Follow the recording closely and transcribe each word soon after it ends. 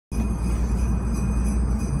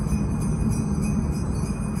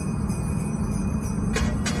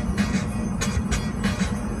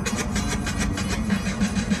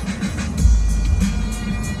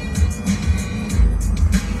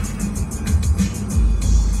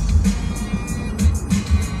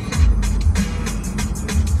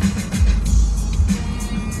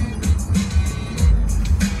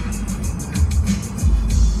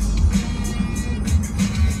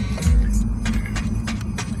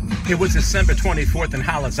It was December 24th in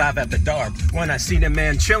Hollis at the dark when I seen a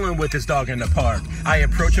man chilling with his dog in the park. I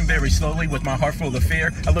approached him very slowly with my heart full of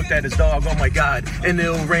fear. I looked at his dog, oh my god, an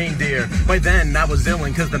ill reindeer. By then I was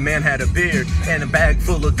illin' cause the man had a beard and a bag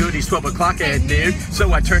full of goodies. 12 o'clock had neared,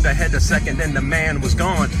 so I turned ahead a second and the man was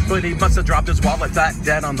gone. But he must have dropped his wallet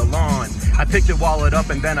dead on the lawn. I picked the wallet up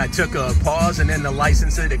and then I took a pause, and then the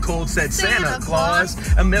license in it cold said Santa Claus.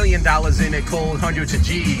 $1 million in it cold, hundreds of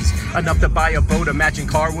G's, enough to buy a boat, a matching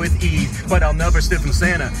car with ease. But I'll never steal from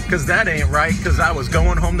Santa, cause that ain't right, cause I was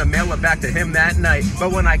going home to mail it back to him that night.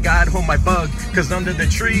 But when I got home I bugged, cause under the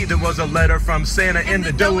tree there was a letter from Santa and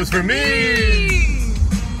the dough was for me.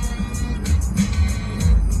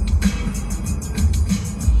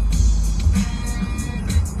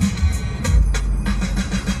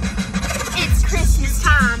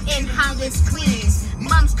 In Hollis, Queens,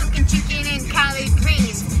 Mom's cooking chicken and collard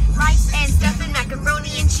greens, rice and stuffing,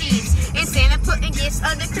 macaroni and cheese, and Santa putting gifts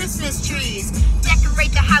under Christmas trees.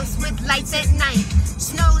 Decorate the house with lights at night.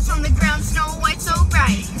 Snow's on the ground, Snow White so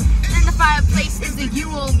bright. In the fireplace is a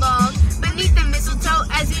Yule log, beneath the mistletoe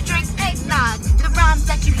as you drink eggnog. The rhymes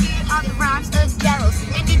that you hear are the rhymes of carols,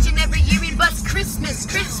 and each and every year we bust Christmas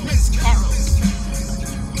carols.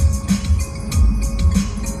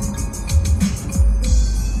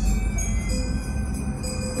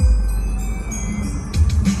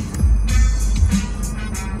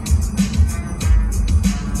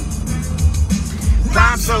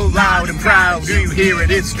 I'm so loud and proud, do you hear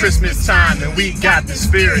it? It's Christmas time and we got the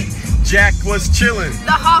spirit. Jack was chillin',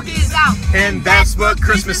 the hawk is out, and that's what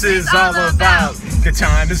Christmas is all about. The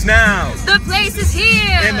time is now, the place is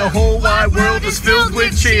here, and the whole wide world is filled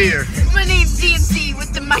with cheer. My name's DMC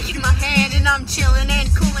with the mic in my hand, and I'm chillin'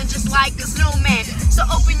 and coolin' just like a snowman. So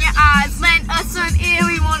open your eyes, lend us an ear,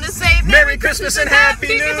 we wanna say Merry Christmas and Happy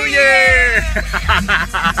New Year!